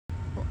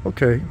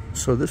Okay,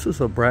 so this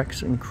is a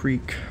Braxton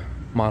Creek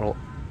model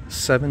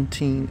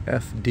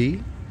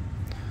 17FD.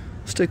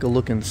 Let's take a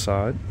look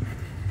inside.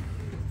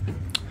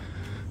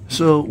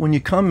 So when you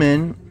come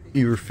in,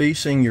 you're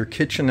facing your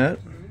kitchenette,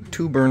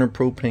 2-burner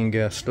propane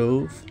gas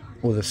stove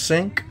with a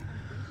sink,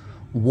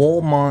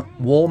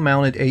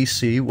 wall-mounted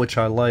AC, which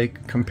I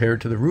like compared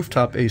to the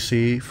rooftop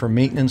AC. For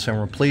maintenance and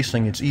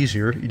replacing, it's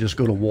easier. You just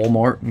go to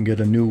Walmart and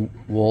get a new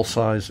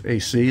wall-size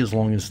AC as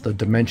long as the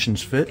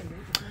dimensions fit.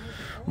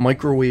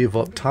 Microwave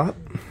up top,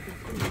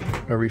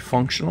 very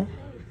functional.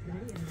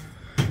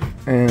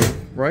 And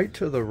right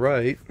to the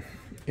right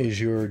is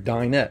your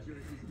dinette,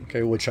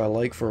 okay, which I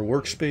like for a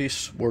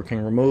workspace,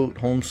 working remote,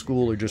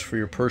 homeschool, or just for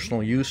your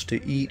personal use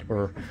to eat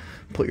or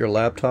put your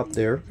laptop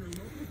there.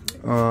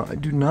 I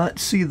do not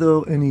see,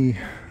 though, any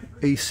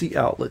AC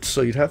outlets,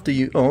 so you'd have to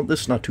use, oh,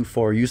 this is not too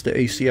far. Use the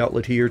AC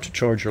outlet here to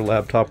charge your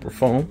laptop or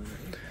phone.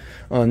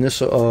 And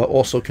this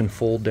also can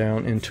fold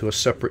down into a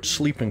separate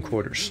sleeping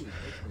quarters.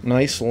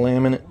 Nice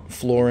laminate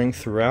flooring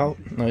throughout,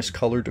 nice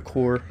color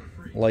decor,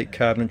 light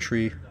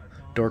cabinetry,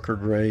 darker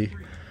gray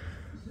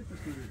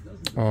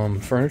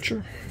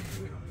furniture.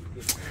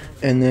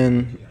 And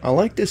then I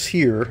like this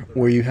here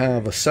where you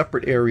have a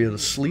separate area to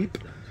sleep,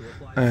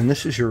 and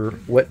this is your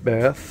wet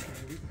bath,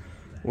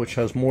 which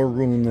has more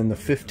room than the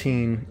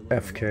 15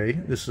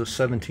 FK. This is a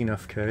 17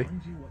 FK.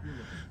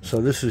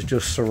 So this is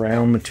just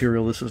surround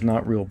material. This is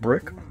not real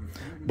brick.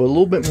 But a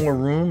little bit more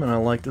room, and I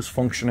like this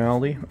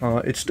functionality.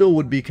 It still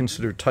would be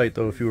considered tight,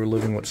 though, if you were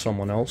living with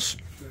someone else.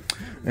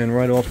 And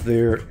right off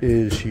there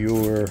is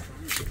your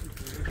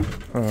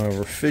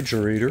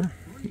refrigerator,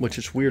 which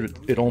is weird.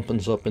 It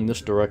opens up in this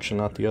direction,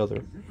 not the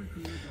other.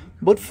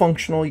 But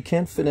functional. You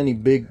can't fit any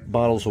big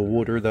bottles of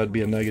water. That'd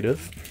be a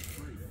negative.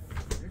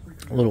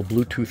 A little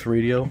Bluetooth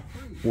radio,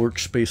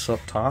 workspace up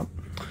top.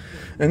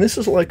 And this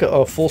is like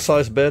a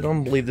full-size bed. I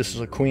don't believe this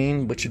is a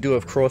queen, but you do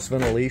have cross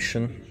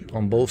ventilation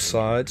on both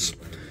sides.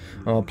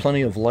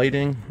 Plenty of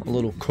lighting, a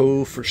little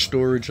cove for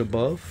storage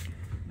above.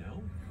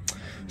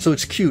 So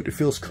it's cute. It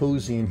feels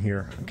cozy in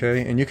here,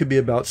 okay? And you could be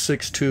about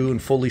 6'2"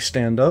 and fully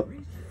stand up.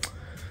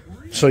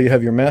 So you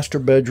have your master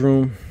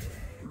bedroom,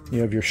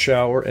 you have your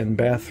shower and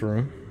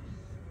bathroom.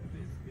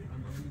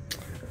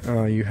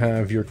 You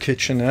have your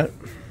kitchenette.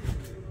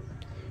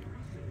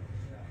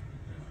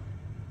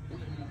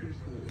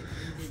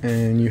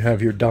 And you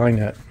have your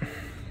dinette.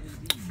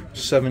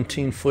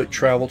 17-foot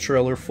travel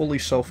trailer, fully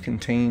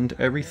self-contained,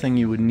 everything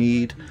you would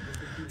need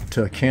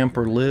to camp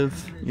or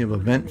live. You have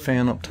a vent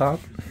fan up top.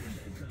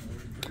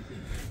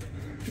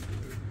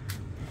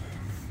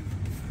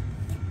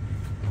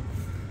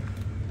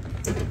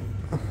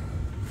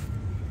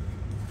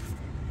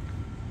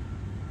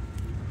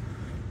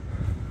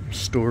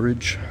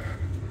 Storage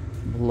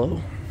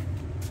below.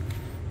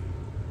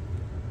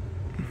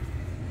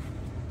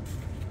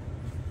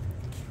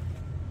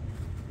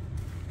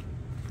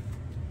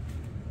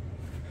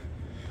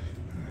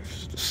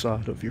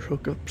 Side of your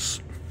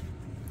hookups.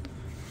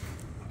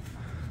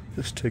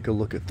 Let's take a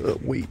look at the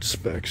weight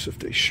specs if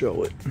they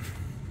show it.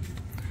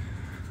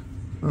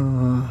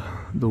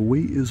 The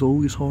weight is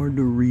always hard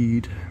to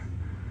read,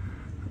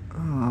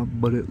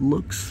 but it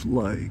looks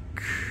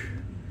like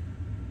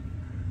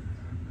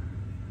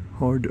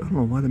hard. I don't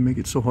know why they make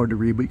it so hard to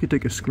read, but you could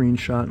take a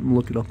screenshot and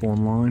look it up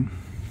online.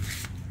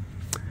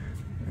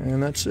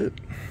 And that's it.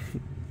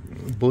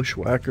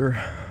 Bushwhacker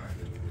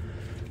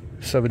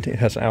 17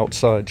 has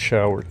outside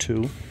shower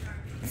too.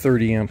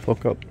 30 amp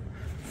hookup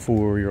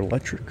for your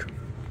electric.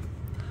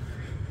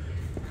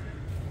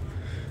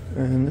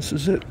 And this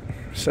is it.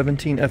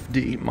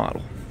 17FD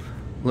model.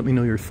 Let me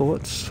know your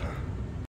thoughts.